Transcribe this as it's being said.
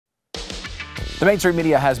The mainstream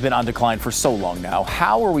media has been on decline for so long now.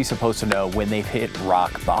 How are we supposed to know when they've hit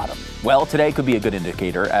rock bottom? Well, today could be a good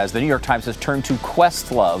indicator as the New York Times has turned to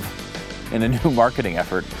Questlove in a new marketing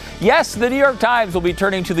effort. Yes, the New York Times will be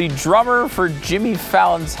turning to the drummer for Jimmy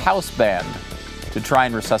Fallon's house band to try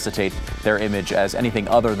and resuscitate their image as anything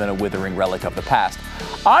other than a withering relic of the past.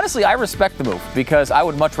 Honestly, I respect the move because I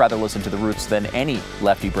would much rather listen to the Roots than any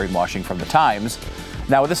lefty brainwashing from the Times.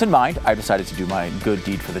 Now, with this in mind, I decided to do my good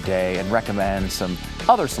deed for the day and recommend some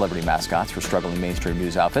other celebrity mascots for struggling mainstream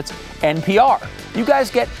news outfits. NPR. You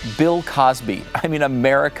guys get Bill Cosby. I mean,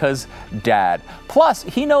 America's dad. Plus,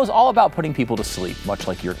 he knows all about putting people to sleep, much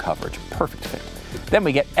like your coverage. Perfect fit. Then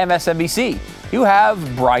we get MSNBC. You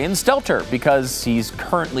have Brian Stelter because he's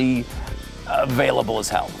currently available as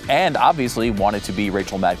hell. And obviously wanted to be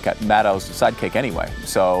Rachel Maddow's sidekick anyway.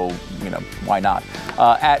 So, why not?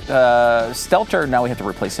 At Stelter, now we have to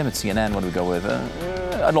replace him at CNN. What do we go with?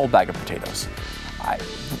 An old bag of potatoes.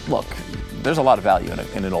 Look, there's a lot of value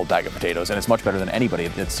in an old bag of potatoes, and it's much better than anybody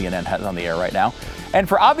that CNN has on the air right now. And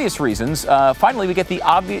for obvious reasons, finally we get the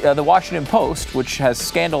Washington Post, which has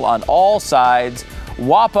scandal on all sides.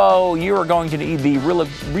 WAPO, you are going to need the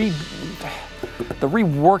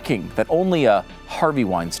reworking that only a Harvey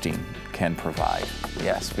Weinstein can provide.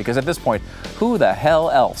 Yes, because at this point, who the hell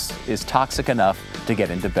else is toxic enough to get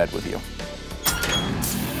into bed with you?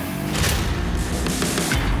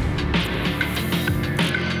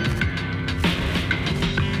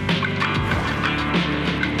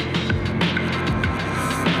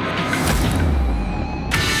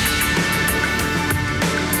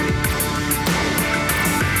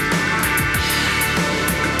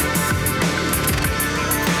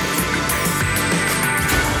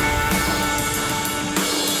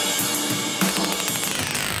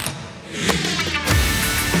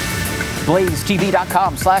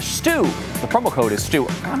 blazetv.com/Stu. The promo code is Stu.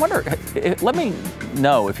 I wonder, let me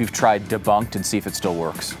know if you've tried Debunked and see if it still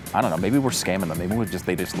works. I don't know. Maybe we're scamming them. Maybe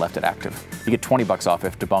they just left it active. You get $20 off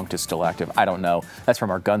if Debunked is still active. I don't know. That's from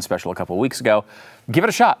our gun special a couple of weeks ago. Give it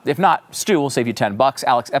a shot. If not, Stu will save you $10.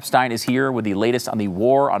 Alex Epstein is here with the latest on the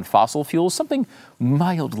war on fossil fuels, something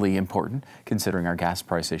mildly important considering our gas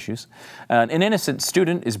price issues. An innocent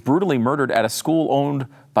student is brutally murdered at a school owned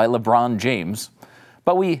by LeBron James.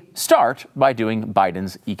 But we start by doing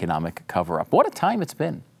Biden's economic cover-up. What a time it's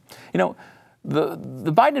been. The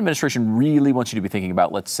Biden administration really wants you to be thinking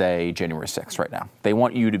about, let's say, January 6th right now. They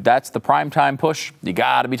want you to, that's the prime time push. You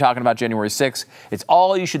got to be talking about January 6th. It's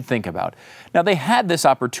all you should think about. Now, they had this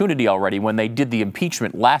opportunity already when they did the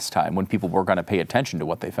impeachment last time, when people were going to pay attention to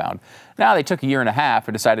what they found. Now they took a year and a half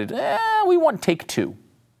and decided, we want take two.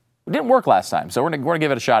 It didn't work last time, so we're going to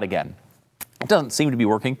give it a shot again. It doesn't seem to be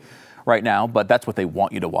working right now, but that's what they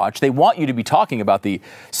want you to watch. They want you to be talking about the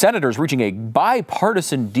senators reaching a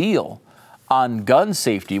bipartisan deal on gun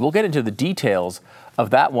safety. We'll get into the details of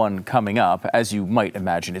that one coming up. As you might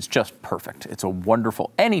imagine, it's just perfect. It's a wonderful,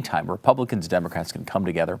 anytime Republicans and Democrats can come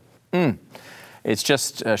together. It's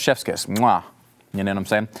just chef's kiss. Mwah. You know what I'm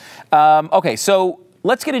saying? Okay, so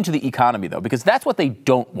let's get into the economy, though, because that's what they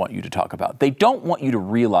don't want you to talk about. They don't want you to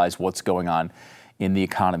realize what's going on in the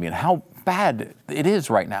economy and how bad it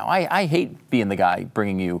is right now. I hate being the guy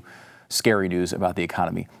bringing you scary news about the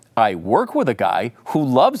economy. I work with a guy who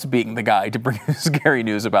loves being the guy to bring you scary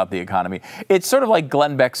news about the economy. It's sort of like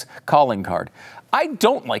Glenn Beck's calling card. I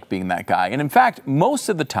don't like being that guy. And in fact, most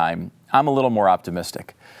of the time, I'm a little more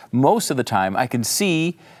optimistic. Most of the time, I can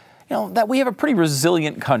see that we have a pretty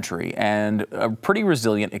resilient country and a pretty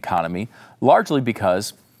resilient economy, largely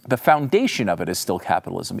because the foundation of it is still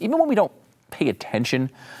capitalism. Even when we don't pay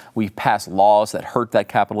attention, we pass laws that hurt that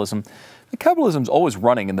capitalism. The capitalism's always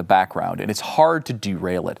running in the background, and it's hard to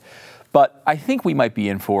derail it. But I think we might be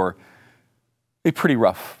in for a pretty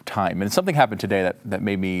rough time. And something happened today that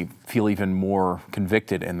made me feel even more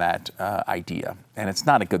convicted in that idea. And it's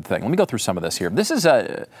not a good thing. Let me go through some of this here. This is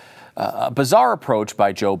a bizarre approach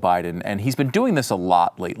by Joe Biden, and he's been doing this a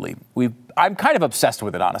lot lately. I'm kind of obsessed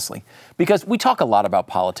with it, honestly, because we talk a lot about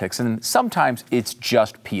politics, and sometimes it's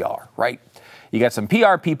just PR, right? You got some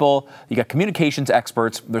PR people, you got communications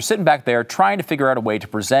experts. They're sitting back there trying to figure out a way to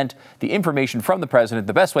present the information from the president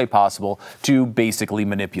the best way possible to basically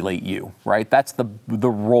manipulate you, right? That's the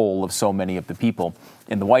role of so many of the people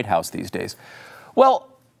in the White House these days. Well,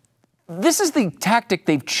 this is the tactic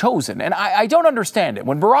they've chosen, and I don't understand it.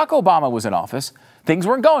 When Barack Obama was in office, things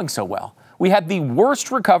weren't going so well. We had the worst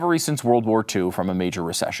recovery since World War II from a major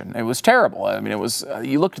recession. It was terrible. I mean, it was,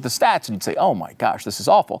 you looked at the stats and you'd say, oh my gosh, this is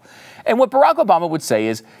awful. And what Barack Obama would say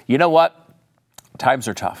is, you know what? Times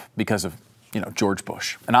are tough because of George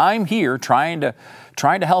Bush. And I'm here trying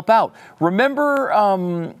to help out.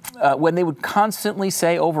 Remember when they would constantly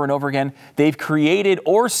say over and over again, they've created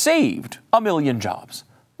or saved 1 million jobs.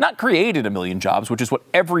 Not created 1 million jobs, which is what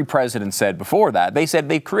every president said before that. They said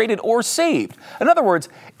they've created or saved. In other words,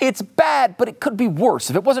 it's bad, but it could be worse.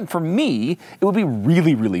 If it wasn't for me, it would be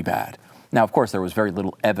really, really bad. Now, of course, there was very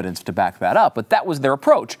little evidence to back that up, but that was their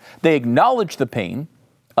approach. They acknowledged the pain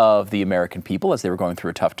of the American people as they were going through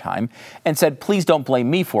a tough time and said, please don't blame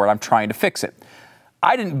me for it. I'm trying to fix it.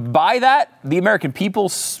 I didn't buy that. The American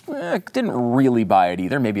people didn't really buy it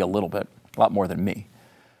either, maybe a little bit, a lot more than me.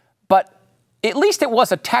 But at least it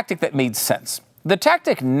was a tactic that made sense. The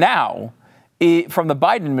tactic now from the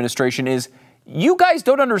Biden administration is, you guys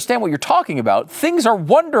don't understand what you're talking about. Things are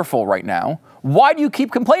wonderful right now. Why do you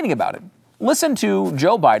keep complaining about it? Listen to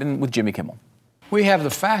Joe Biden with Jimmy Kimmel. We have the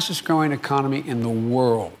fastest growing economy in the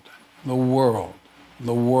world. The world.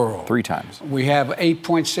 3 times. We have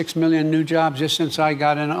 8.6 million new jobs just since I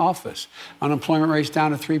got in office. Unemployment rate's down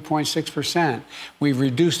to 3.6%. We've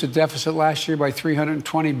reduced the deficit last year by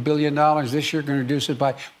 $320 billion. This year, we're going to reduce it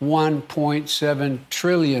by $1.7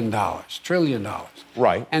 trillion.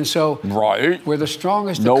 Right. And so we're the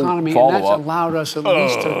strongest economy, and that's allowed us at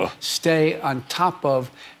least to stay on top of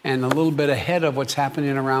and a little bit ahead of what's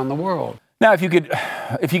happening around the world. Now, if you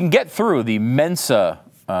can get through the Mensa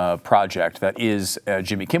project that is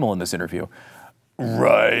Jimmy Kimmel in this interview,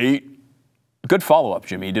 right? Good follow-up,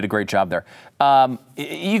 Jimmy. You did a great job there.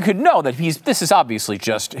 You could know that this is obviously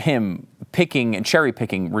just him picking and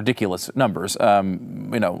cherry-picking ridiculous numbers.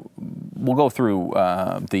 We'll go through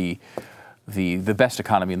the best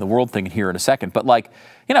economy in the world thing here in a second. But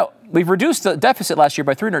we've reduced the deficit last year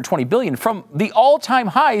by $320 billion from the all-time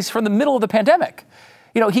highs from the middle of the pandemic.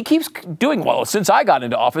 He keeps doing, well, since I got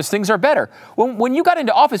into office, things are better. When you got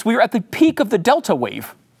into office, we were at the peak of the Delta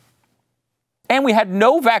wave. And we had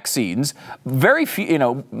no vaccines. Very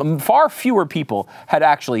few, far fewer people had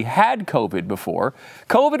actually had COVID before.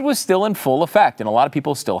 COVID was still in full effect, and a lot of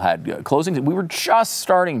people still had closings. We were just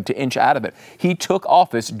starting to inch out of it. He took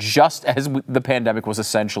office just as the pandemic was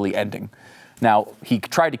essentially ending. Now, he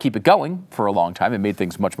tried to keep it going for a long time and made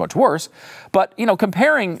things much, much worse. But,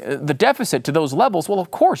 comparing the deficit to those levels, well,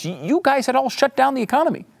 of course, you guys had all shut down the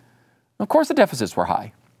economy. Of course, the deficits were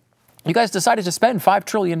high. You guys decided to spend $5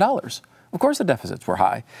 trillion. Of course, the deficits were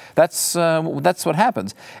high. That's what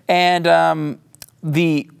happens. And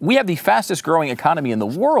we have the fastest growing economy in the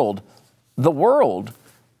world. The world,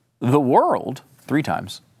 3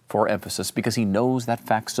 times. For emphasis, because he knows that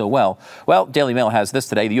fact so well. Well, Daily Mail has this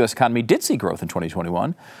today. The U.S. economy did see growth in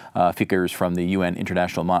 2021. Figures from the UN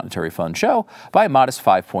International Monetary Fund show by a modest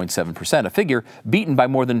 5.7%, a figure beaten by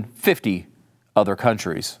more than 50 other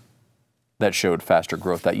countries that showed faster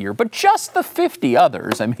growth that year. But just the 50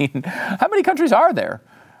 others. I mean, how many countries are there?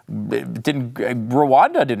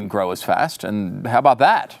 Rwanda didn't grow as fast. And how about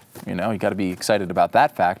that? You got to be excited about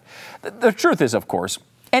that fact. The truth is, of course,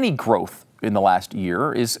 any growth in the last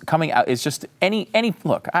year is coming out. It's just any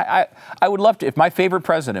look. I would love to, if my favorite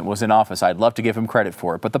president was in office, I'd love to give him credit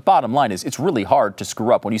for it. But the bottom line is, it's really hard to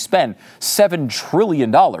screw up. When you spend $7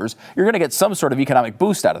 trillion, you're going to get some sort of economic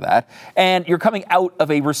boost out of that, and you're coming out of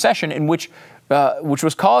a recession in which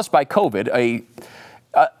was caused by COVID. I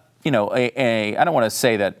don't want to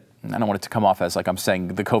say that. I don't want it to come off as like I'm saying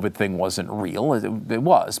the COVID thing wasn't real. It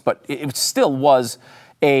was, but it still was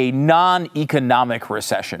a non-economic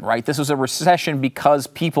recession, right? This was a recession because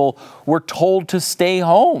people were told to stay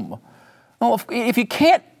home. Well, if you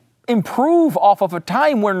can't improve off of a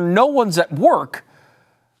time where no one's at work,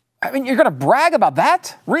 I mean, you're going to brag about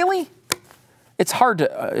that? Really? It's hard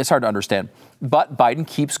to understand. But Biden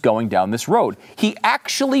keeps going down this road. He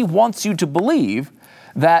actually wants you to believe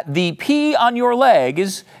that the pee on your leg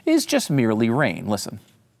is just merely rain. Listen.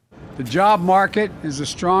 The job market is the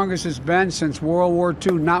strongest it's been since World War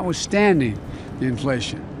II, notwithstanding the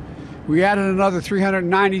inflation. We added another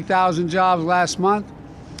 390,000 jobs last month,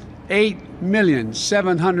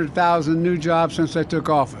 8,700,000 new jobs since I took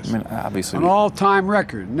office. I mean, obviously. An all-time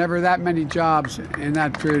record. Never that many jobs in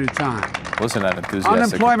that period of time. Listen to that enthusiastic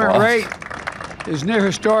Unemployment applause. rate is near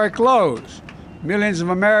historic lows. Millions of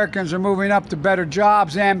Americans are moving up to better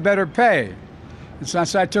jobs and better pay. And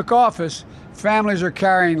since I took office, families are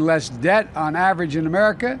carrying less debt on average in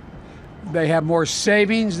America. They have more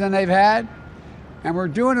savings than they've had. And we're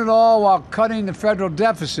doing it all while cutting the federal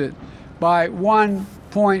deficit by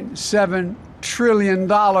 $1.7 trillion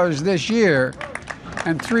this year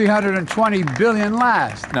and $320 billion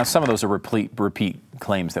last. Now, some of those are repeat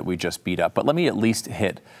claims that we just beat up, but let me at least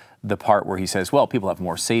hit the part where he says, well, people have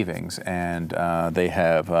more savings and they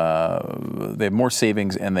have more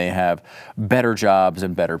savings and they have better jobs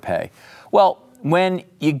and better pay. Well, when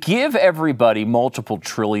you give everybody multiple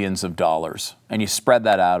trillions of dollars and you spread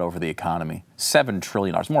that out over the economy, $7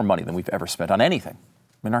 trillion, more money than we've ever spent on anything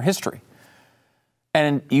in our history,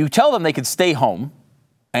 and you tell them they can stay home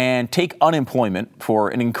and take unemployment for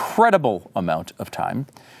an incredible amount of time,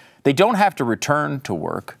 they don't have to return to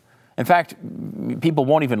work. In fact, people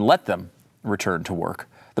won't even let them return to work.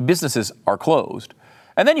 The businesses are closed.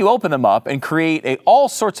 And then you open them up and create all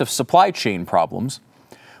sorts of supply chain problems.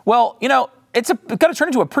 Well, you know, it's going to turn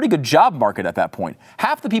into a pretty good job market at that point.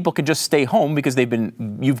 Half the people can just stay home because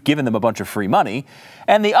you've given them a bunch of free money.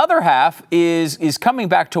 And the other half is coming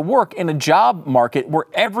back to work in a job market where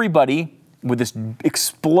everybody, with this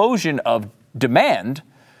explosion of demand,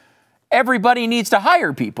 everybody needs to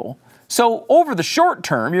hire people. So over the short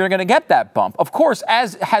term, you're going to get that bump. Of course,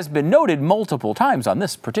 as has been noted multiple times on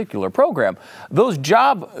this particular program, those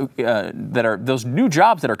new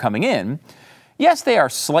jobs that are coming in, yes, they are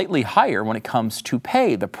slightly higher when it comes to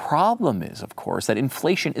pay. The problem is, of course, that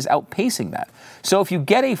inflation is outpacing that. So if you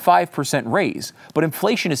get a 5% raise, but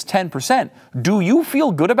inflation is 10%, do you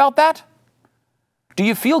feel good about that? Do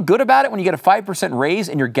you feel good about it when you get a 5% raise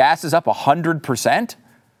and your gas is up 100%?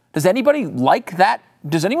 Does anybody like that?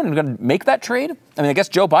 Does anyone going to make that trade? I mean, I guess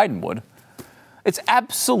Joe Biden would. It's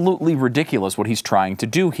absolutely ridiculous what he's trying to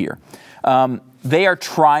do here. They are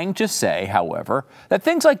trying to say, however, that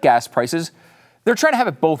things like gas prices, they're trying to have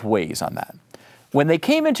it both ways on that. When they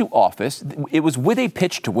came into office, it was with a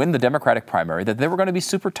pitch to win the Democratic primary that they were going to be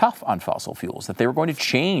super tough on fossil fuels, that they were going to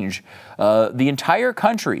change the entire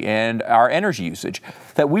country and our energy usage,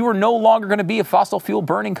 that we were no longer going to be a fossil fuel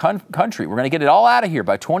burning country. We're going to get it all out of here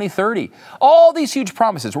by 2030. All these huge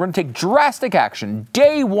promises. We're going to take drastic action.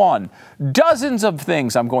 Day one, dozens of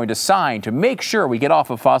things I'm going to sign to make sure we get off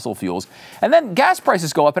of fossil fuels. And then gas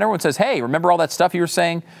prices go up and everyone says, hey, remember all that stuff you were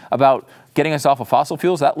saying about getting us off of fossil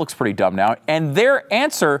fuels? That looks pretty dumb now. And their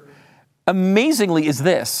answer, amazingly, is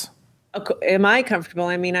this. Am I comfortable?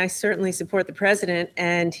 I mean, I certainly support the president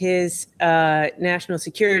and his national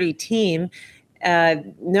security team.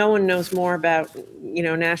 No one knows more about,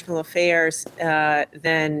 national affairs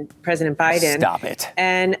than President Biden. Stop it.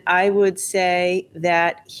 And I would say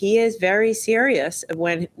that he is very serious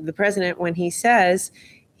when he says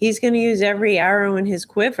he's going to use every arrow in his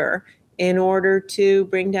quiver in order to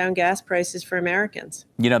bring down gas prices for Americans.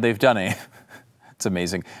 They've done it's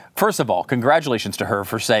amazing. First of all, congratulations to her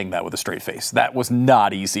for saying that with a straight face. That was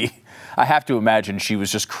not easy. I have to imagine she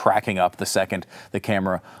was just cracking up the second the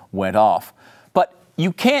camera went off. But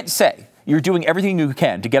you can't say you're doing everything you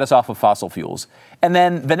can to get us off of fossil fuels, and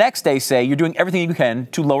then the next day say you're doing everything you can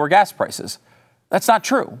to lower gas prices. That's not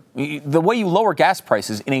true. The way you lower gas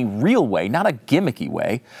prices in a real way, not a gimmicky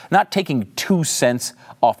way, not taking 2 cents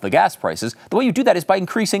off the gas prices, the way you do that is by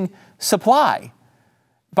increasing supply,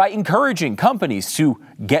 by encouraging companies to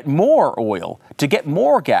get more oil, to get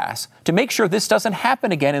more gas, to make sure this doesn't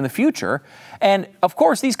happen again in the future. And of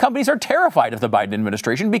course, these companies are terrified of the Biden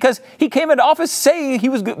administration because he came into office saying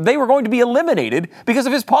they were going to be eliminated because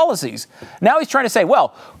of his policies. Now he's trying to say,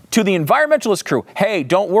 well, to the environmentalist crew, hey,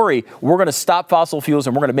 don't worry, we're going to stop fossil fuels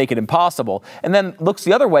and we're going to make it impossible. And then looks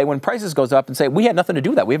the other way when prices goes up and say, we had nothing to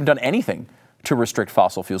do with that. We haven't done anything to restrict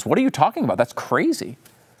fossil fuels. What are you talking about? That's crazy.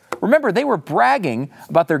 Remember, they were bragging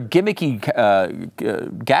about their gimmicky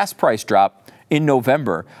gas price drop in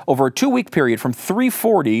November over a 2-week period from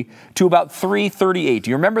 $3.40 to about $3.38. Do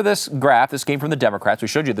you remember this graph? This came from the Democrats. We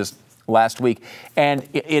showed you this last week. And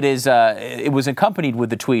it was accompanied with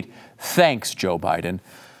the tweet, thanks, Joe Biden.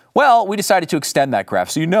 Well, we decided to extend that graph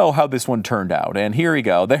so you know how this one turned out. And here we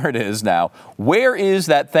go. There it is now. Where is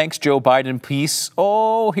that thanks Joe Biden piece?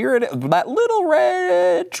 Oh, here it is. That little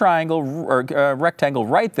red triangle or rectangle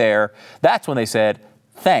right there. That's when they said,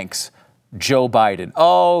 thanks, Joe Biden.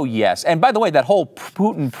 Oh, yes. And by the way, that whole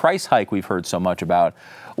Putin price hike we've heard so much about,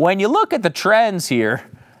 when you look at the trends here,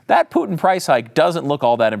 that Putin price hike doesn't look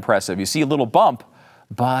all that impressive. You see a little bump,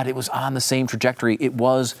 but it was on the same trajectory it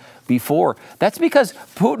was before. That's because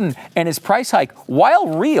Putin and his price hike, while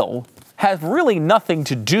real, has really nothing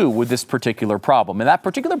to do with this particular problem. And that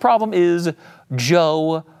particular problem is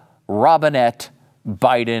Joe Robinette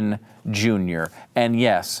Biden Jr. And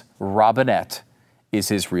yes, Robinette is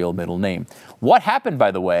his real middle name. What happened,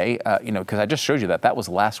 by the way, because I just showed you that was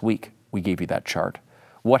last week we gave you that chart.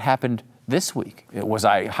 What happened this week? Was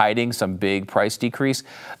I hiding some big price decrease?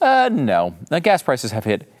 No. The gas prices have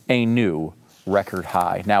hit a new record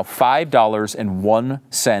high. Now,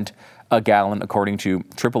 $5.01 a gallon, according to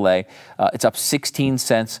AAA. It's up 16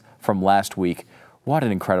 cents from last week. What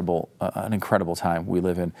an incredible time we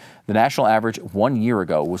live in. The national average 1 year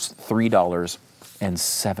ago was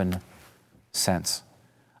 $3.07.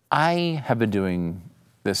 I have been doing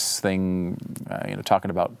this thing,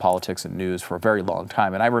 talking about politics and news for a very long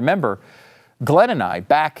time. And I remember Glenn and I,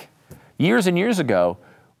 back years and years ago,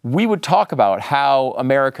 we would talk about how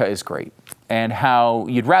America is great and how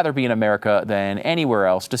you'd rather be in America than anywhere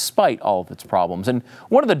else, despite all of its problems. And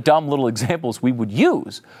one of the dumb little examples we would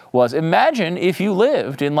use was, imagine if you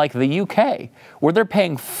lived in like the UK, where they're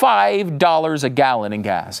paying $5 a gallon in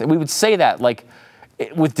gas. And we would say that like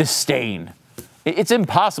with disdain. It's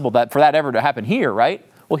impossible for that ever to happen here, right?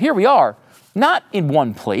 Well, here we are, not in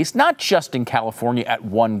one place, not just in California at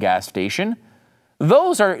one gas station.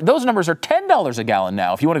 Those numbers are $10 a gallon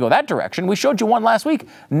now, if you want to go that direction. We showed you one last week,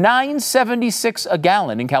 $9.76 a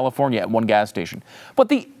gallon in California at one gas station. But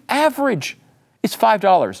the average is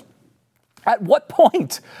 $5. At what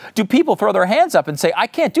point do people throw their hands up and say, I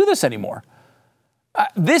can't do this anymore?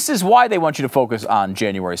 This is why they want you to focus on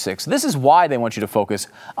January 6th. This is why they want you to focus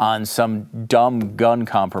on some dumb gun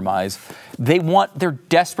compromise. They're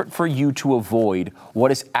desperate for you to avoid what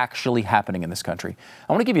is actually happening in this country.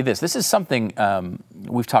 I want to give you this. This is something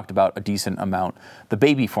we've talked about a decent amount, the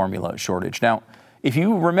baby formula shortage. Now, if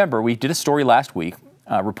you remember, we did a story last week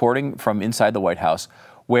reporting from inside the White House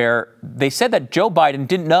where they said that Joe Biden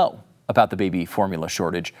didn't know about the baby formula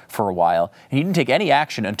shortage for a while. And he didn't take any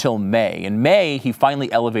action until May. In May, he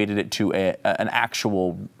finally elevated it to an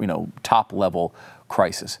actual, top-level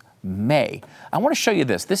crisis. May. I want to show you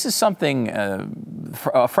this. This is something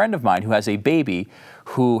a friend of mine who has a baby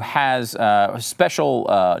who has a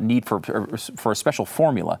special need for a special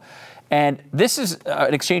formula. And this is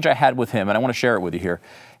an exchange I had with him, and I want to share it with you here.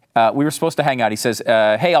 We were supposed to hang out. He says,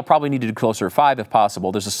 hey, I'll probably need to do closer to 5 if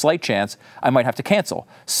possible. There's a slight chance I might have to cancel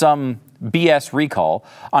some BS recall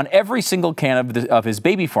on every single can of his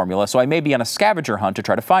baby formula, so I may be on a scavenger hunt to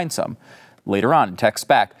try to find some. Later on, text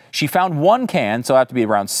back, she found 1 can, so I have to be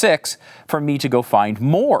around 6 for me to go find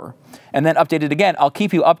more. And then updated again, I'll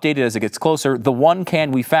keep you updated as it gets closer. The 1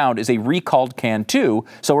 can we found is a recalled can too,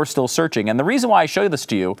 so we're still searching. And the reason why I show this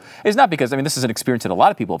to you is not because, this is an experience that a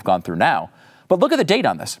lot of people have gone through now. But look at the date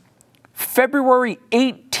on this. February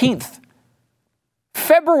 18th.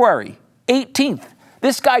 February 18th.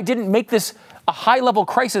 This guy didn't make this a high-level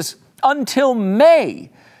crisis until May.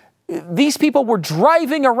 These people were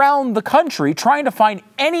driving around the country trying to find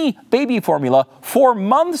any baby formula for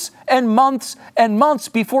months and months and months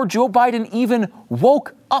before Joe Biden even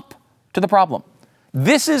woke up to the problem.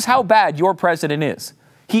 This is how bad your president is.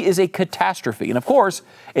 He is a catastrophe. And of course,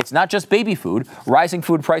 it's not just baby food. Rising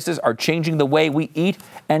food prices are changing the way we eat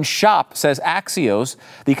and shop, says Axios.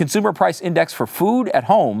 The consumer price index for food at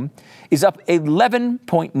home is up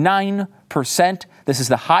 11.9%. This is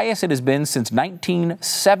the highest it has been since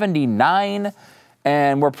 1979.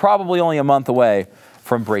 And we're probably only a month away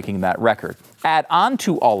from breaking that record. Add on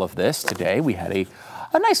to all of this, today we had a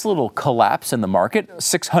nice little collapse in the market,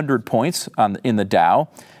 600 points in the Dow.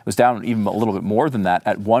 It was down even a little bit more than that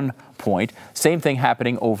at one point. Same thing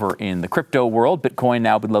happening over in the crypto world. Bitcoin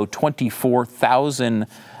now below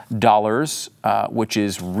 $24,000, which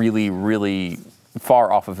is really, really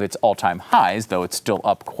far off of its all-time highs, though it's still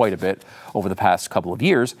up quite a bit over the past couple of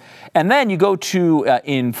years. And then you go to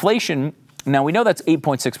inflation. Now, we know that's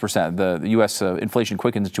 8.6%. The U.S. Inflation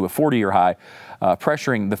quickens to a 40-year high,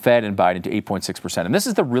 pressuring the Fed and Biden to 8.6%. And this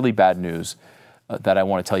is the really bad news that I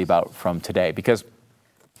want to tell you about from today, because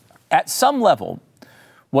at some level,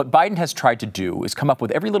 what Biden has tried to do is come up with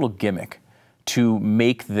every little gimmick to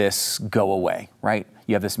make this go away, right?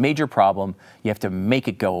 You have this major problem. You have to make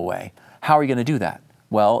it go away. How are you going to do that?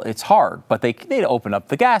 Well, it's hard, but they open up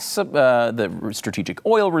the gas, the strategic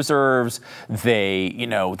oil reserves.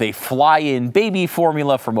 They fly in baby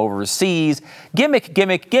formula from overseas. Gimmick,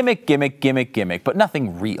 but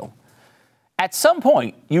nothing real. At some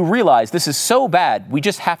point, you realize this is so bad, we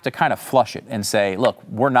just have to kind of flush it and say, look,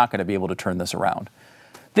 we're not going to be able to turn this around.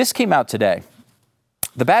 This came out today.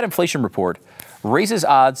 The bad inflation report raises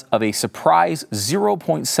odds of a surprise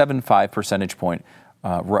 0.75 percentage point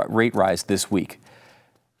rate rise this week.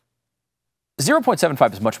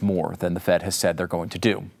 0.75 is much more than the Fed has said they're going to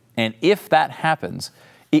do. And if that happens,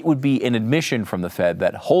 it would be an admission from the Fed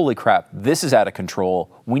that, holy crap, this is out of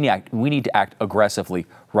control. We need to act aggressively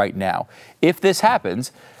right now. If this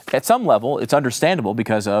happens, at some level, it's understandable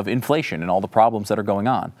because of inflation and all the problems that are going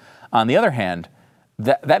on. On the other hand,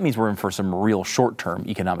 that means we're in for some real short-term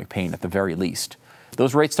economic pain at the very least.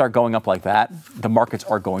 Those rates start going up like that, the markets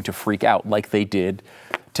are going to freak out like they did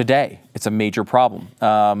today. It's a major problem.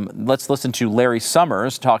 Let's listen to Larry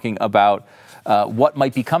Summers talking about what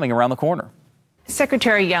might be coming around the corner.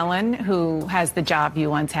 Secretary Yellen, who has the job you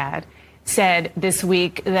once had, said this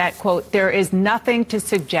week that, quote, there is nothing to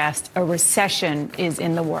suggest a recession is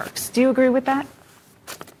in the works. Do you agree with that?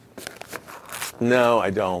 No,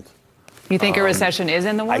 I don't. You think a recession is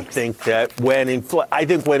in the works? I think that when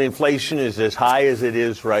inflation is as high as it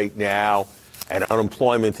is right now and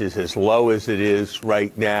unemployment is as low as it is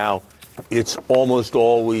right now, it's almost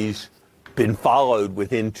always been followed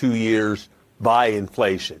within 2 years by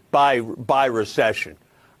inflation, by recession.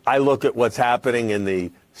 I look at what's happening in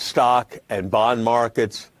the stock and bond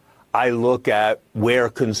markets. I look at where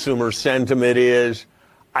consumer sentiment is.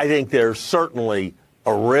 I think there's certainly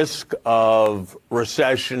a risk of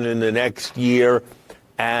recession in the next year.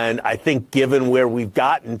 And I think given where we've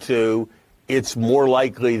gotten to, it's more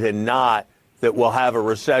likely than not that we'll have a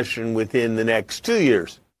recession within the next 2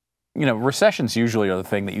 years. You know, recessions usually are the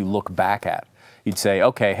thing that you look back at. You'd say,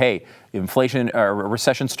 okay, hey, inflation or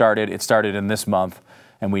recession started. It started in this month,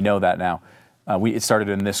 and we know that now. It started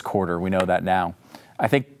in this quarter. We know that now. I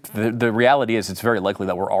think the reality is it's very likely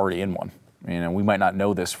that we're already in one. You know, we might not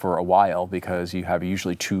know this for a while because you have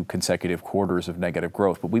usually 2 consecutive quarters of negative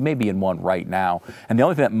growth, but we may be in one right now. And the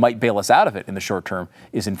only thing that might bail us out of it in the short term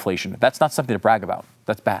is inflation. That's not something to brag about.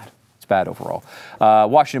 That's bad. It's bad overall.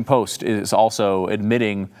 Washington Post is also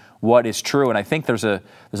admitting what is true, and I think there's a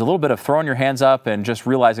little bit of throwing your hands up and just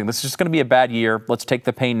realizing this is just going to be a bad year. Let's take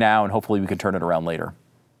the pain now, and hopefully we can turn it around later.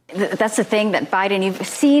 That's the thing that Biden, you've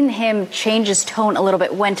seen him change his tone a little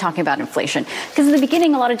bit when talking about inflation. Because in the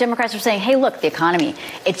beginning, a lot of Democrats were saying, hey, look, the economy,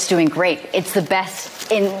 it's doing great. It's the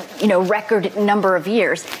best in, record number of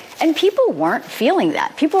years. And people weren't feeling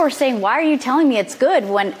that. People were saying, why are you telling me it's good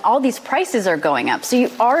when all these prices are going up? So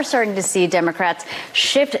you are starting to see Democrats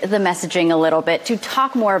shift the messaging a little bit to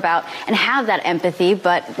talk more about and have that empathy.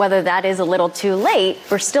 But whether that is a little too late,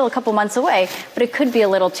 we're still a couple months away, but it could be a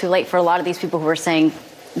little too late for a lot of these people who are saying,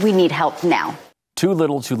 we need help now. Too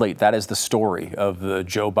little, too late. That is the story of the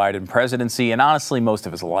Joe Biden presidency and honestly most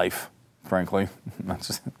of his life, frankly.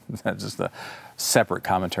 That's just a separate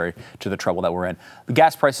commentary to the trouble that we're in. The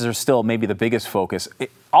gas prices are still maybe the biggest focus.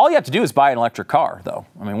 All you have to do is buy an electric car, though.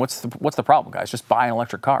 I mean, what's the problem, guys? Just buy an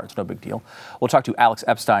electric car. It's no big deal. We'll talk to Alex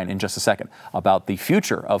Epstein in just a second about the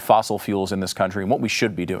future of fossil fuels in this country and what we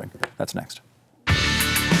should be doing. That's next.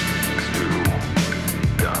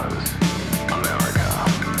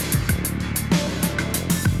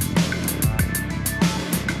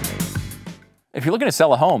 If you're looking to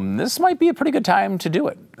sell a home, this might be a pretty good time to do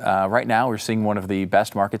it. Right now, we're seeing one of the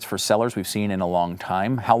best markets for sellers we've seen in a long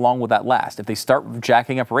time. How long will that last? If they start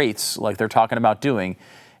jacking up rates like they're talking about doing,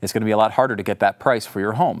 it's going to be a lot harder to get that price for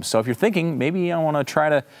your home. So if you're thinking, maybe I want to try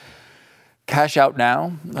to cash out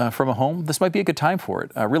now from a home, this might be a good time for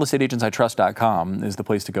it. RealestateAgentsITrust.com is the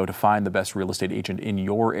place to go to find the best real estate agent in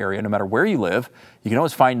your area. No matter where you live, you can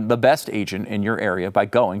always find the best agent in your area by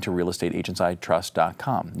going to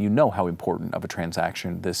RealestateAgentsITrust.com. You know how important of a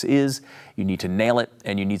transaction this is. You need to nail it,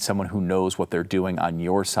 and you need someone who knows what they're doing on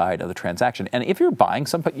your side of the transaction. And if you're buying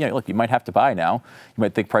look, you might have to buy now. You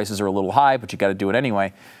might think prices are a little high, but you got to do it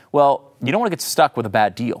anyway. Well, you don't want to get stuck with a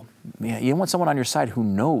bad deal. You want someone on your side who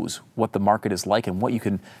knows what the market is like and what you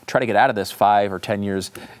can try to get out of this 5 or 10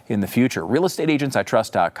 years in the future.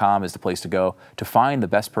 RealestateAgentsITrust.com is the place to go to find the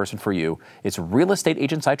best person for you. It's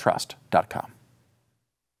RealestateAgentsITrust.com.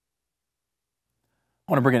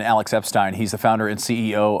 I want to bring in Alex Epstein. He's the founder and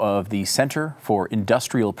CEO of the Center for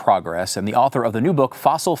Industrial Progress and the author of the new book,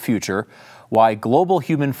 Fossil Future: Why Global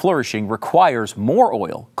Human Flourishing Requires More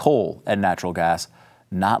Oil, Coal, and Natural Gas,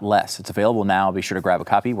 Not Less. It's available now. Be sure to grab a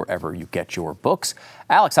copy wherever you get your books.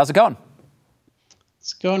 Alex, how's it going?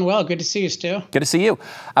 It's going well. Good to see you, Stu. Good to see you.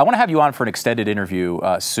 I want to have you on for an extended interview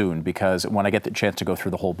soon because when I get the chance to go through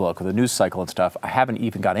the whole book, the news cycle and stuff, I haven't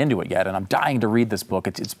even got into it yet, and I'm dying to read this book.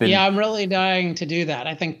 It's been I'm really dying to do that.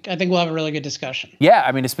 I think we'll have a really good discussion. Yeah,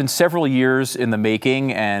 I mean, it's been several years in the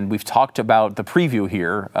making, and we've talked about the preview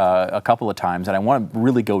here a couple of times, and I want to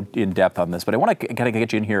really go in depth on this, but I want to kind of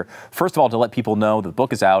get you in here first of all to let people know that the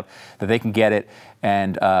book is out, that they can get it,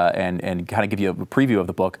 and kind of give you a preview of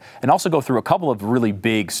the book, and also go through a couple of really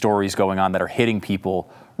big stories going on that are hitting people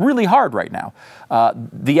really hard right now.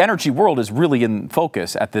 The energy world is really in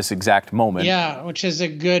focus at this exact moment. Yeah, which is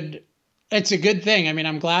it's a good thing. I mean,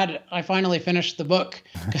 I'm glad I finally finished the book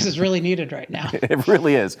because it's really needed right now. It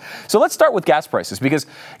really is. So let's start with gas prices because,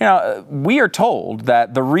 we are told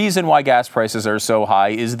that the reason why gas prices are so high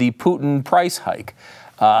is the Putin price hike.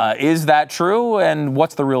 Is that true? And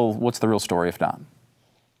what's the real story if not?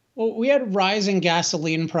 Well, we had rising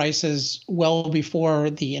gasoline prices well before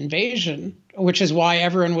the invasion which is why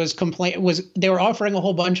everyone was they were offering a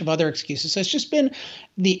whole bunch of other excuses. So it's just been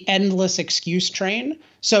the endless excuse train.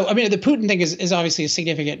 So, I mean, the Putin thing is obviously a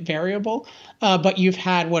significant variable, but you've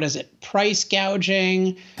had, price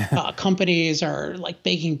gouging. Companies are like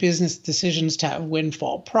making business decisions to have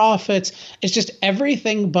windfall profits. It's just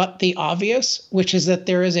everything but the obvious, which is that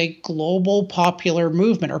there is a global popular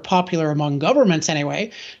movement, or popular among governments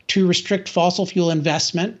anyway, to restrict fossil fuel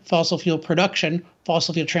investment, fossil fuel production,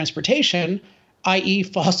 fossil fuel transportation, i.e.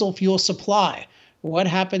 fossil fuel supply. What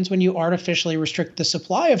happens when you artificially restrict the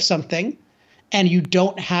supply of something and you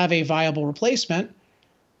don't have a viable replacement?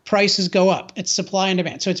 Prices go up. It's supply and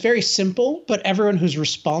demand. So it's very simple, but everyone who's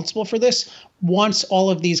responsible for this wants all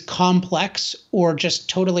of these complex or just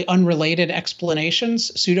totally unrelated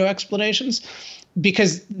explanations, pseudo explanations,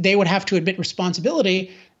 because they would have to admit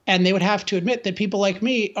responsibility. And they would have to admit that people like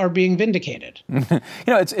me are being vindicated.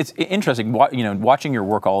 It's interesting, watching your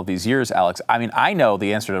work all of these years, Alex. I mean, I know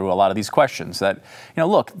the answer to a lot of these questions that,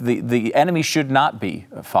 look, the enemy should not be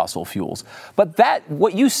fossil fuels. But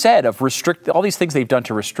what you said of restrict all these things they've done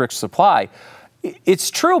to restrict supply, it's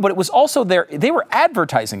true, but it was also they were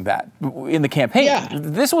advertising that in the campaign. Yeah.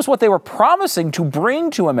 This was what they were promising to bring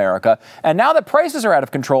to America. And now that prices are out of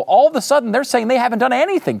control, all of a sudden they're saying they haven't done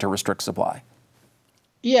anything to restrict supply.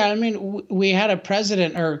 Yeah, I mean, we had a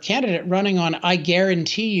president or candidate running on, I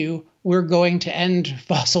guarantee you we're going to end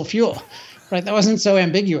fossil fuel, right? That wasn't so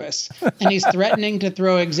ambiguous. And he's threatening to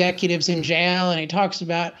throw executives in jail, and he talks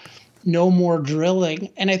about no more drilling.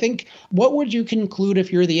 And I think, what would you conclude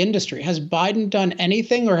if you're the industry? Has Biden done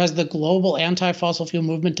anything, or has the global anti-fossil fuel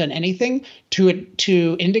movement done anything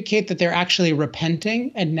to indicate that they're actually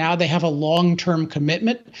repenting and now they have a long-term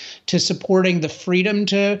commitment to supporting the freedom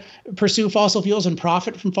to pursue fossil fuels and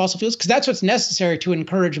profit from fossil fuels? Because that's what's necessary to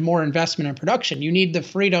encourage more investment in production. You need the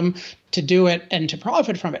freedom to do it and to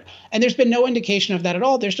profit from it. And there's been no indication of that at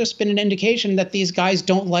all. There's just been an indication that these guys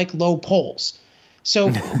don't like low polls.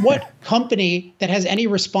 So what company that has any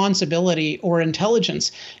responsibility or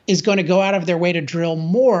intelligence is going to go out of their way to drill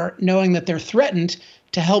more, knowing that they're threatened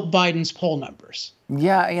to help Biden's poll numbers?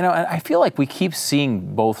 Yeah, and I feel like we keep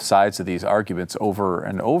seeing both sides of these arguments over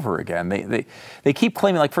and over again. They keep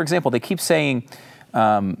claiming, like, for example, they keep saying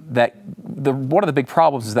that one of the big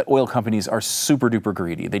problems is that oil companies are super duper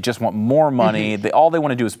greedy. They just want more money. All they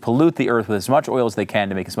want to do is pollute the earth with as much oil as they can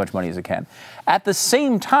to make as much money as they can. At the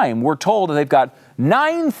same time, we're told that they've got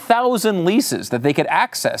 9,000 leases that they could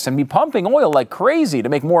access and be pumping oil like crazy to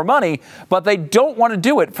make more money, but they don't want to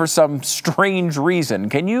do it for some strange reason.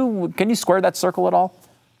 Can you square that circle at all?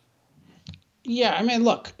 Yeah, I mean,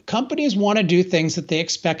 look, companies want to do things that they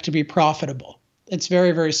expect to be profitable. It's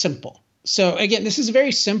very, very simple. So again, this is a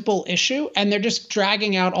very simple issue, and they're just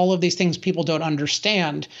dragging out all of these things people don't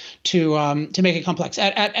understand to make it complex.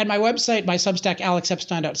 At my website, my Substack,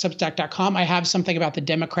 alexepstein.substack.com, I have something about the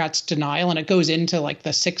Democrats' denial, and it goes into like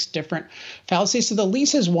the 6 different fallacies. So the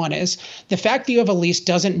leases one is the fact that you have a lease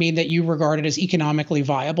doesn't mean that you regard it as economically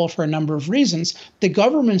viable for a number of reasons. The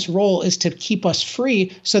government's role is to keep us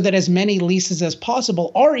free so that as many leases as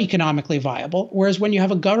possible are economically viable. Whereas when you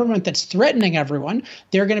have a government that's threatening everyone,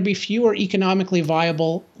 there are going to be fewer economically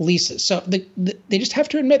viable leases. So they just have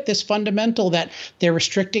to admit this fundamental that they're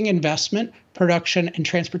restricting investment, production, and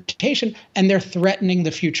transportation, and they're threatening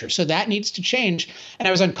the future. So that needs to change. And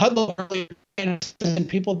I was on Kudlow earlier, and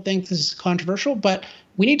people think this is controversial, but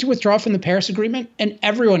we need to withdraw from the Paris Agreement, and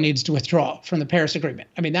everyone needs to withdraw from the Paris Agreement.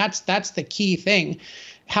 I mean, that's the key thing.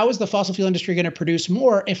 How is the fossil fuel industry going to produce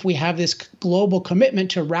more if we have this global commitment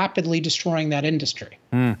to rapidly destroying that industry?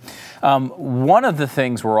 One of the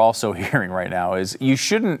things we're also hearing right now is you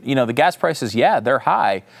shouldn't, the gas prices, they're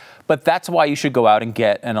high, but that's why you should go out and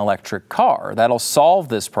get an electric car. That'll solve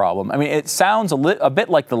this problem. I mean, it sounds a bit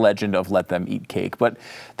like the legend of let them eat cake, but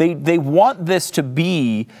they want this to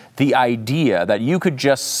be the idea that you could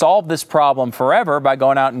just solve this problem forever by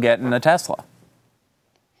going out and getting a Tesla.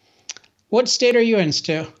 What state are you in,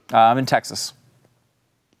 Stu? I'm in Texas.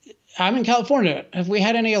 I'm in California. Have we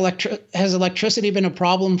had any has electricity been a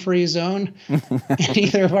problem-free zone in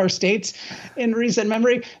either of our states in recent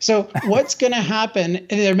memory? So what's going to happen, and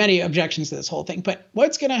there are many objections to this whole thing, but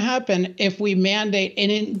what's going to happen if we mandate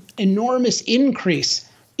an enormous increase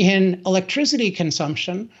in electricity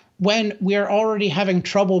consumption when we're already having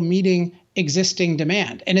trouble meeting existing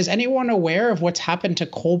demand. And is anyone aware of what's happened to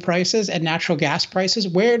coal prices and natural gas prices?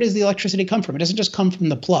 Where does the electricity come from? It doesn't just come from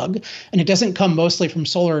the plug, and it doesn't come mostly from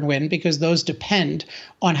solar and wind, because those depend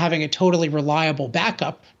on having a totally reliable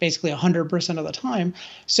backup, basically 100% of the time.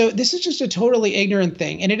 So this is just a totally ignorant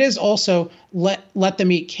thing. And it is also let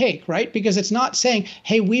them eat cake, right? Because it's not saying,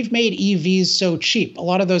 hey, we've made EVs so cheap. A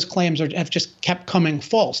lot of those claims have just kept coming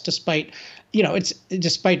false, despite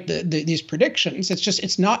these predictions.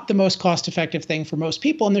 It's not the most cost-effective thing for most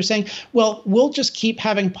people. And they're saying, well, we'll just keep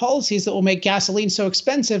having policies that will make gasoline so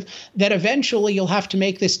expensive that eventually you'll have to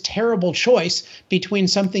make this terrible choice between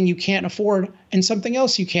something you can't afford and something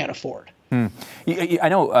else you can't afford. I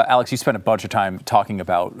know, Alex, you spent a bunch of time talking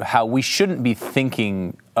about how we shouldn't be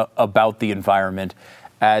thinking about the environment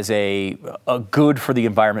as a good for the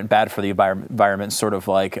environment, bad for the environment sort of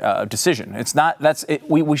like decision. It's not,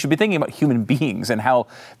 we should be thinking about human beings and how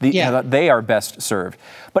they are best served.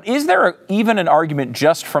 But is there even an argument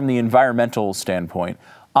just from the environmental standpoint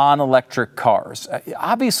on electric cars?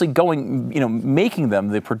 Obviously making them,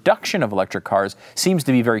 the production of electric cars seems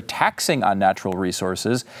to be very taxing on natural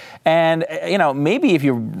resources. And, maybe if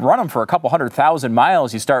you run them for a couple 100,000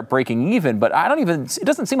 miles, you start breaking even, but it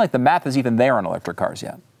doesn't seem like the math is even there on electric cars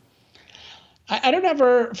yet. I don't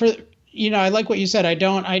ever, I like what you said. I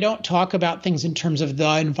don't talk about things in terms of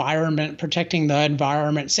the environment, protecting the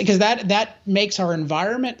environment, because that makes our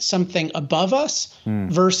environment something above us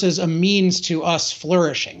versus a means to us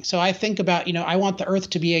flourishing. So I think about, I want the earth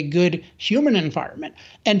to be a good human environment.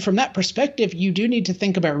 And from that perspective, you do need to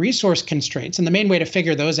think about resource constraints. And the main way to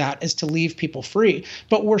figure those out is to leave people free.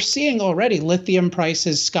 But we're seeing already lithium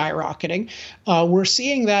prices skyrocketing. We're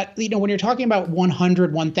seeing that, when you're talking about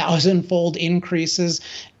 100, 1,000-fold increases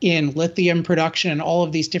in lithium production and all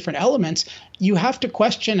of these different elements, you have to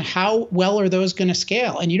question how well are those going to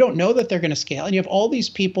scale? And you don't know that they're going to scale. And you have all these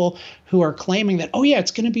people who are claiming that, oh yeah,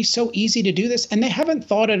 it's going to be so easy to do this. And they haven't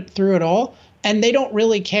thought it through at all. And they don't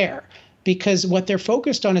really care, because what they're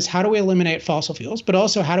focused on is how do we eliminate fossil fuels, but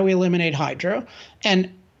also how do we eliminate hydro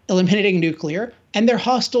and eliminating nuclear. And they're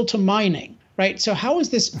hostile to mining. Right? So how is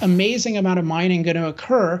this amazing amount of mining going to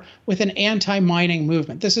occur with an anti-mining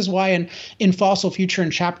movement? This is why in Fossil Future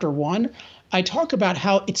in Chapter 1, I talk about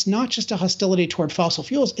how it's not just a hostility toward fossil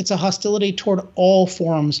fuels, it's a hostility toward all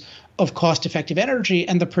forms of cost-effective energy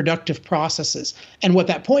and the productive processes. And what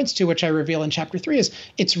that points to, which I reveal in Chapter 3, is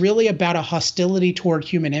it's really about a hostility toward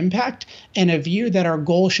human impact and a view that our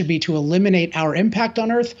goal should be to eliminate our impact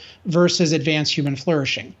on Earth versus advance human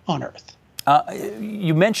flourishing on Earth.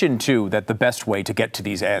 You mentioned, too, that the best way to get to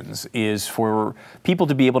these ends is for people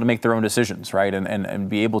to be able to make their own decisions, right? And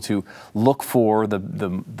be able to look for the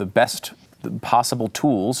best possible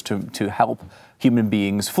tools to help human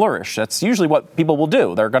beings flourish. That's usually what people will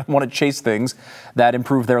do. They're going to want to chase things that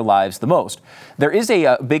improve their lives the most. There is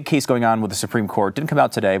a big case going on with the Supreme Court. Didn't come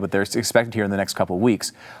out today, but they're expected here in the next couple of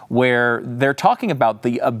weeks, where they're talking about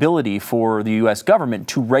the ability for the U.S. government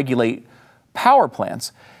to regulate power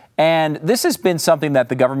plants. And this has been something that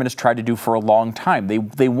the government has tried to do for a long time.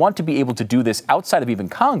 They want to be able to do this outside of even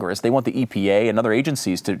Congress. They want the EPA and other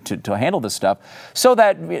agencies to handle this stuff so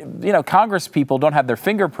that, Congress people don't have their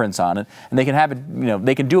fingerprints on it, and they can have it,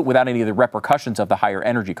 they can do it without any of the repercussions of the higher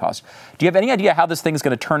energy costs. Do you have any idea how this thing is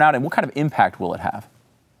going to turn out, and what kind of impact will it have?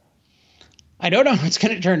 I don't know how it's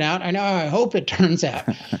going to turn out. I hope it turns out.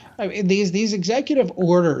 I mean, these executive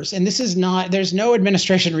orders, and there's no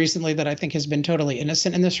administration recently that I think has been totally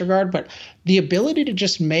innocent in this regard, but the ability to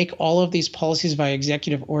just make all of these policies by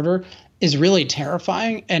executive order is really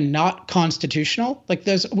terrifying and not constitutional. Like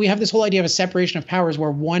we have this whole idea of a separation of powers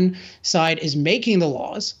where one side is making the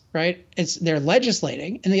laws, right? They're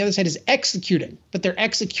legislating, and the other side is executing, but they're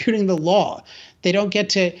executing the law. They don't get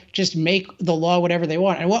to just make the law whatever they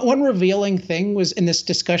want. And one revealing thing was in this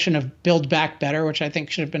discussion of Build Back Better, which I think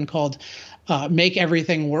should have been called Make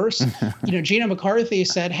Everything Worse. Gina McCarthy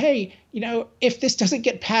said, hey, if this doesn't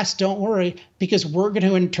get passed, don't worry, because we're going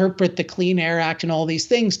to interpret the Clean Air Act and all these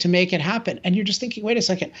things to make it happen. And you're just thinking, wait a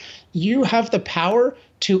second, you have the power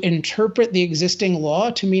to interpret the existing law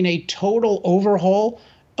to mean a total overhaul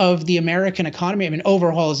of the American economy. I mean,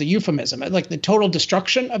 overhaul is a euphemism, like the total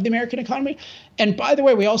destruction of the American economy. And by the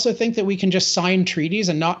way, we also think that we can just sign treaties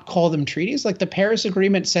and not call them treaties. Like the Paris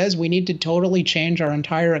Agreement says we need to totally change our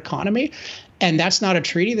entire economy. And that's not a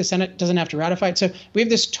treaty. The Senate doesn't have to ratify it. So we have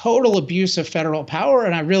this total abuse of federal power.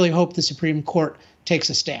 And I really hope the Supreme Court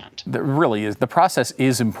takes a stand. There really is. The process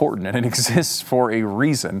is important, and it exists for a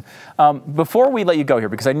reason. Before we let you go here,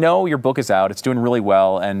 because I know your book is out, it's doing really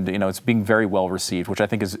well, and it's being very well received, which I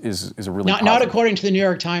think is a really not according to the New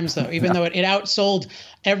York Times, though. Even though it outsold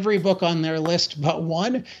every book on their list but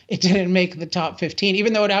one, it didn't make the top 15,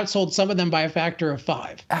 even though it outsold some of them by a factor of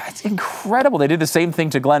 5. It's incredible. They did the same thing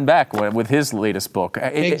to Glenn Beck with his latest book.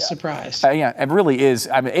 Big surprise. Yeah, it really is.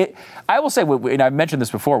 I mean, I will say, and I've mentioned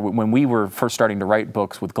this before, when we were first starting to write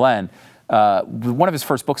books with Glenn, one of his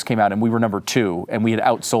first books came out and we were number 2 and we had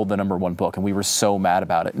outsold the number 1 book and we were so mad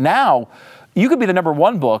about it. Now, you could be the number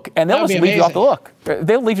 1 book and they'll just leave you off the look.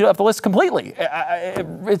 They'll leave you off the list completely.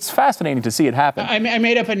 It's fascinating to see it happen. I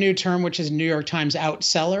made up a new term, which is New York Times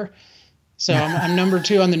outseller. So I'm number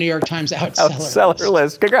 2 on the New York Times outseller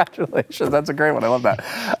list. Congratulations. That's a great one. I love that.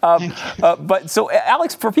 But so,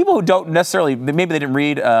 Alex, for people who don't necessarily, maybe they didn't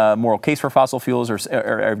read Moral Case for Fossil Fuels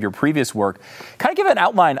or your previous work, kind of give an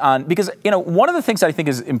outline on, because, one of the things that I think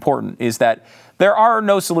is important is that there are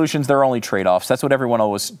no solutions, there are only trade-offs. That's what everyone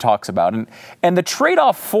always talks about. And the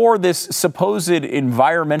trade-off for this supposed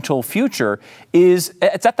environmental future is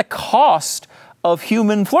it's at the cost of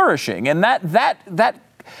human flourishing. And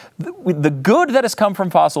the good that has come from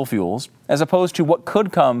fossil fuels, as opposed to what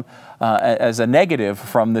could come as a negative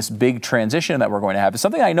from this big transition that we're going to have, is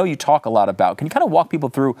something I know you talk a lot about. Can you kind of walk people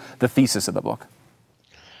through the thesis of the book?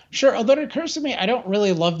 Sure. Although it occurs to me, I don't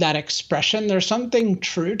really love that expression. There's something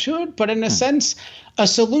true to it. But in a sense, a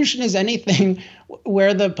solution is anything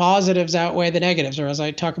where the positives outweigh the negatives, or as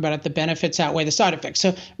I talk about it, the benefits outweigh the side effects.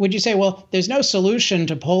 So would you say, well, there's no solution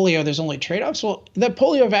to polio, there's only trade-offs? Well, the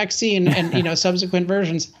polio vaccine and subsequent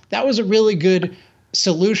versions, that was a really good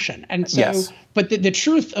solution. And so, yes. But the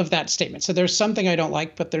truth of that statement, so there's something I don't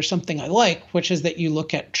like, but there's something I like, which is that you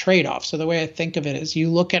look at trade-offs. So the way I think of it is you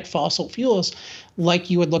look at fossil fuels like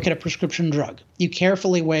you would look at a prescription drug. You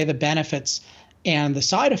carefully weigh the benefits and the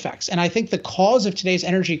side effects. And I think the cause of today's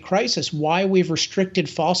energy crisis, why we've restricted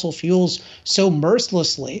fossil fuels so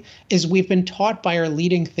mercilessly, is we've been taught by our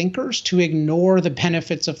leading thinkers to ignore the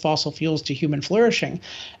benefits of fossil fuels to human flourishing.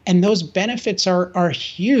 And those benefits are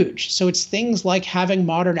huge. So it's things like having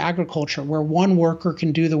modern agriculture where one worker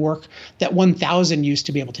can do the work that 1,000 used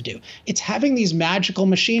to be able to do. It's having these magical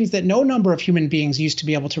machines that no number of human beings used to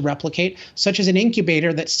be able to replicate, such as an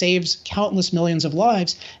incubator that saves countless millions of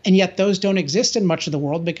lives, and yet those don't exist in much of the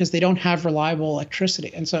world because they don't have reliable electricity.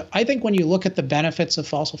 And so I think when you look at the benefits of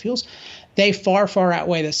fossil fuels, they far, far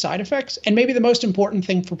outweigh the side effects. And maybe the most important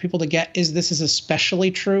thing for people to get is this is especially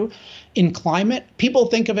true in climate. People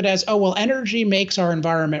think of it as, oh, well, energy makes our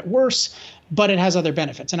environment worse, but it has other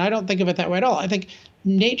benefits. And I don't think of it that way at all. I think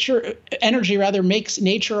energy makes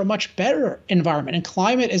nature a much better environment. And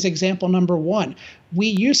climate is example number 1. We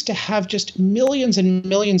used to have just millions and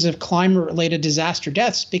millions of climate-related disaster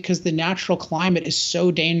deaths because the natural climate is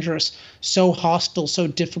so dangerous, so hostile, so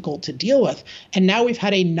difficult to deal with. And now we've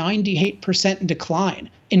had a 98% decline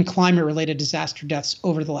in climate-related disaster deaths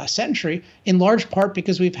over the last century, in large part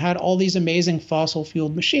because we've had all these amazing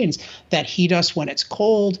fossil-fueled machines that heat us when it's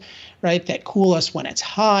cold, right? That cool us when it's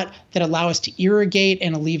hot, that allow us to irrigate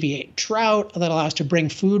and alleviate drought, that allow us to bring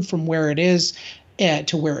food from where it is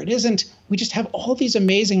to where it isn't. We just have all these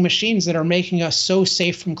amazing machines that are making us so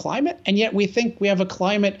safe from climate, and yet we think we have a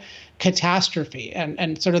climate catastrophe.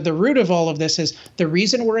 And sort of the root of all of this is the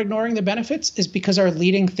reason we're ignoring the benefits is because our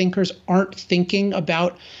leading thinkers aren't thinking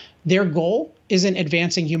about their goal isn't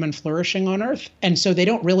advancing human flourishing on Earth. And so they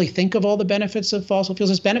don't really think of all the benefits of fossil fuels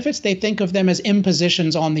as benefits. They think of them as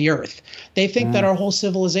impositions on the Earth. They think that our whole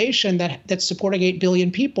civilization that's supporting 8 billion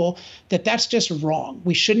people, that's just wrong.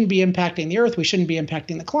 We shouldn't be impacting the Earth. We shouldn't be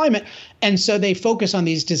impacting the climate. And so they focus on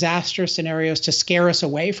these disaster scenarios to scare us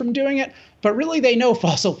away from doing it. But really, they know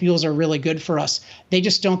fossil fuels are really good for us. They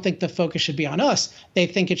just don't think the focus should be on us. They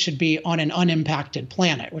think it should be on an unimpacted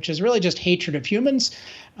planet, which is really just hatred of humans,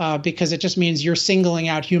 because it just means you're singling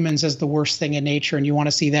out humans as the worst thing in nature, and you want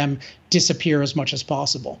to see them disappear as much as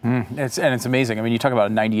possible. It's amazing. I mean, you talk about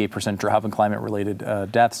a 98% drop in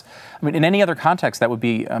climate-related deaths. I mean, in any other context, that would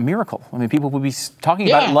be a miracle. I mean, people would be talking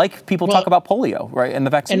about it like people talk about polio, right, and the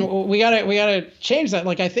vaccine. And we gotta change that.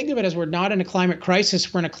 Like, I think of it as we're not in a climate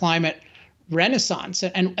crisis, we're in a climate renaissance.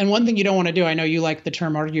 And one thing you don't want to do, I know you like the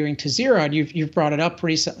term arguing to zero, and you've brought it up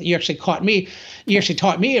recently. You actually taught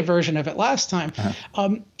me a version of it last time.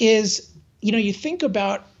 Is, you think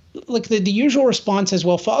about, like, the usual response is,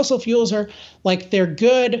 well, fossil fuels are like, they're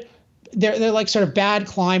good, they're like sort of bad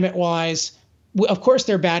climate wise. Of course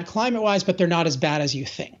they're bad climate wise, but they're not as bad as you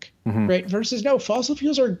think. Right? Versus, no, fossil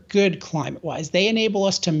fuels are good climate-wise. They enable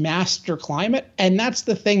us to master climate, and that's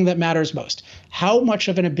the thing that matters most. How much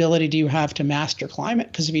of an ability do you have to master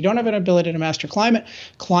climate? Because if you don't have an ability to master climate,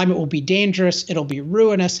 climate will be dangerous, it'll be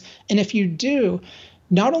ruinous, and if you do,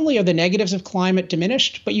 not only are the negatives of climate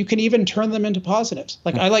diminished, but you can even turn them into positives.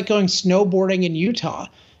 Like, I like going snowboarding in Utah,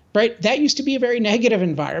 right? That used to be a very negative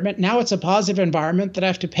environment. Now it's a positive environment that I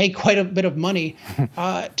have to pay quite a bit of money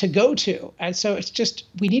to go to. And so it's just,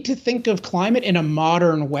 we need to think of climate in a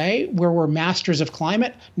modern way where we're masters of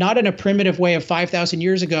climate, not in a primitive way of 5,000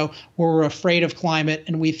 years ago where we're afraid of climate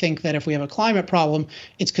and we think that if we have a climate problem,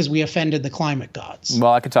 it's because we offended the climate gods.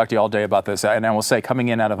 Well, I could talk to you all day about this. And I will say, coming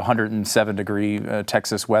in out of 107-degree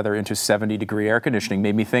Texas weather into 70-degree air conditioning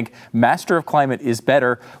made me think master of climate is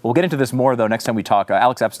better. We'll get into this more, though, next time we talk.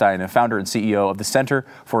 Alex Epstein, founder and CEO of the Center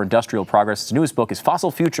for Industrial Progress. His newest book is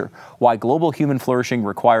Fossil Future: Why Global Human Flourishing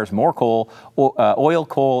Requires More Coal, Oil,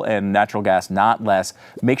 Coal, and Natural Gas, Not Less.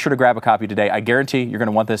 Make sure to grab a copy today. I guarantee you're going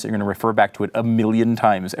to want this. You're going to refer back to it a million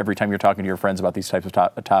times every time you're talking to your friends about these types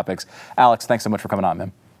of topics. Alex, thanks so much for coming on,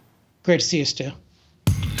 man. Great to see you, Stu.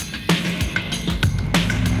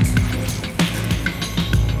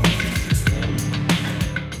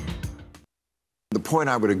 The point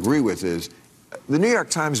I would agree with is the New York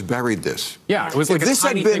Times buried this. Yeah, it was like a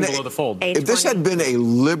tiny thing below the fold. If this had been a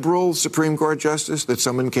liberal Supreme Court justice that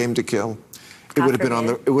someone came to kill, it would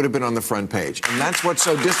have been on the front page. And that's what's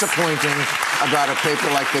so disappointing about a paper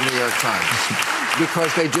like the New York Times,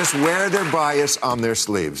 because they just wear their bias on their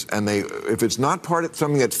sleeves, and if it's not part of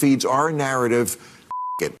something that feeds our narrative,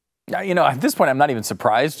 it. You know, at this point, I'm not even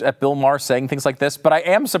surprised at Bill Maher saying things like this, but I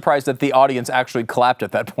am surprised that the audience actually clapped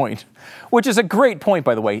at that point, which is a great point,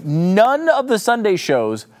 by the way. None of the Sunday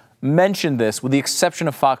shows mentioned this, with the exception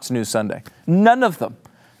of Fox News Sunday. None of them.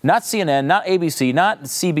 Not CNN, not ABC, not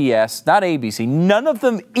CBS, not ABC. None of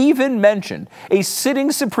them even mentioned a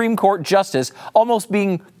sitting Supreme Court justice almost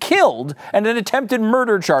being killed and an attempted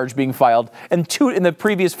murder charge being filed in the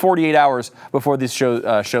previous 48 hours before these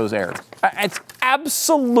shows aired. It's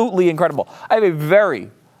absolutely incredible. I have a very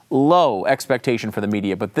low expectation for the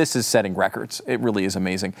media, but this is setting records. It really is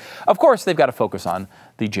amazing. Of course, they've got to focus on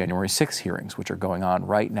the January 6th hearings, which are going on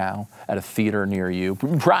right now at a theater near you.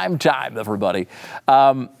 Prime time, everybody.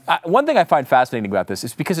 One thing I find fascinating about this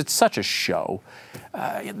is because it's such a show.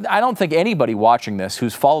 I don't think anybody watching this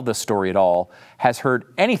who's followed this story at all has heard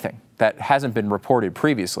anything that hasn't been reported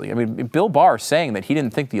previously. I mean, Bill Barr saying that he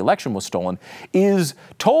didn't think the election was stolen is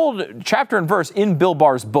told chapter and verse in Bill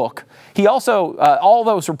Barr's book. He also, all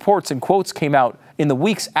those reports and quotes came out in the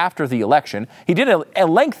weeks after the election. He did a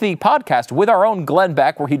lengthy podcast with our own Glenn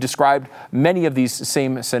Beck where he described many of these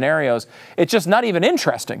same scenarios. It's just not even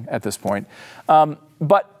interesting at this point.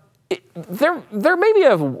 But maybe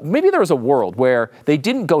there was a world where they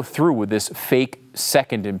didn't go through with this fake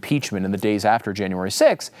second impeachment in the days after January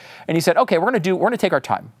 6th. And he said, okay, we're going to take our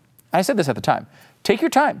time. I said this at the time. Take your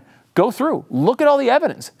time. Go through. Look at all the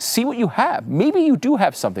evidence. See what you have. Maybe you do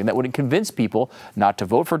have something that would convince people not to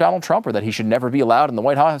vote for Donald Trump or that he should never be allowed in the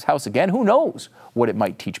White House again. Who knows what it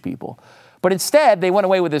might teach people. But instead, they went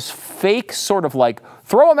away with this fake sort of like,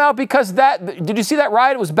 throw him out because did you see that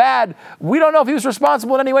riot? It was bad. We don't know if he was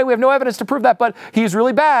responsible in any way. We have no evidence to prove that, but he's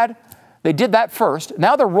really bad. They did that first.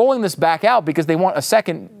 Now they're rolling this back out because they want a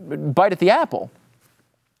second bite at the apple.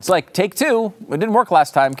 It's like, take two. It didn't work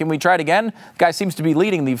last time. Can we try it again? The guy seems to be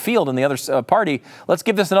leading the field in the other party. Let's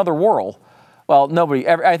give this another whirl. Well,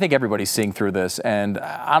 I think everybody's seeing through this. And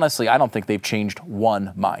honestly, I don't think they've changed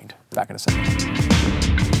one mind. Back in a second.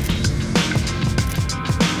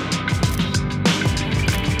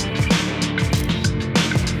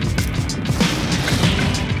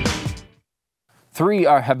 Three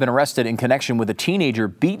have been arrested in connection with a teenager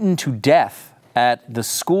beaten to death at the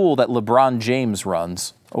school that LeBron James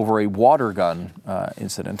runs over a water gun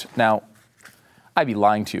incident. Now, I'd be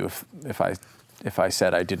lying to you if I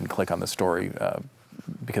said I didn't click on the story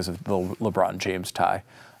because of the LeBron James tie.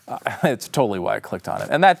 It's totally why I clicked on it.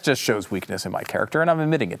 And that just shows weakness in my character, and I'm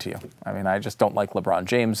admitting it to you. I mean, I just don't like LeBron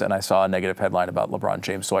James, and I saw a negative headline about LeBron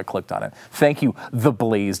James, so I clicked on it. Thank you,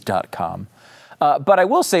 TheBlaze.com. But I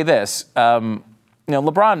will say this.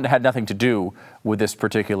 LeBron had nothing to do with this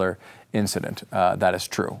particular incident. That is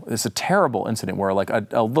true. It's a terrible incident where like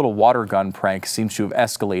a little water gun prank seems to have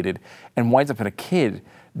escalated and winds up in a kid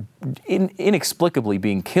inexplicably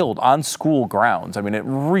being killed on school grounds. I mean, it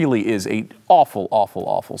really is a awful, awful,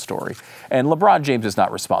 awful story. And LeBron James is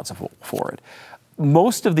not responsible for it.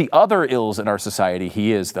 Most of the other ills in our society,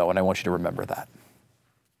 he is, though, and I want you to remember that.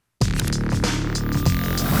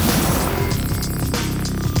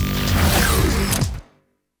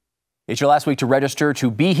 It's your last week to register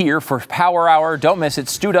to be here for Power Hour. Don't miss it.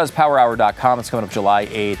 StuDoesPowerHour.com. It's coming up July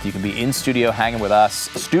 8th. You can be in studio hanging with us.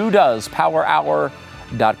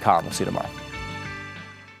 StuDoesPowerHour.com. We'll see you tomorrow.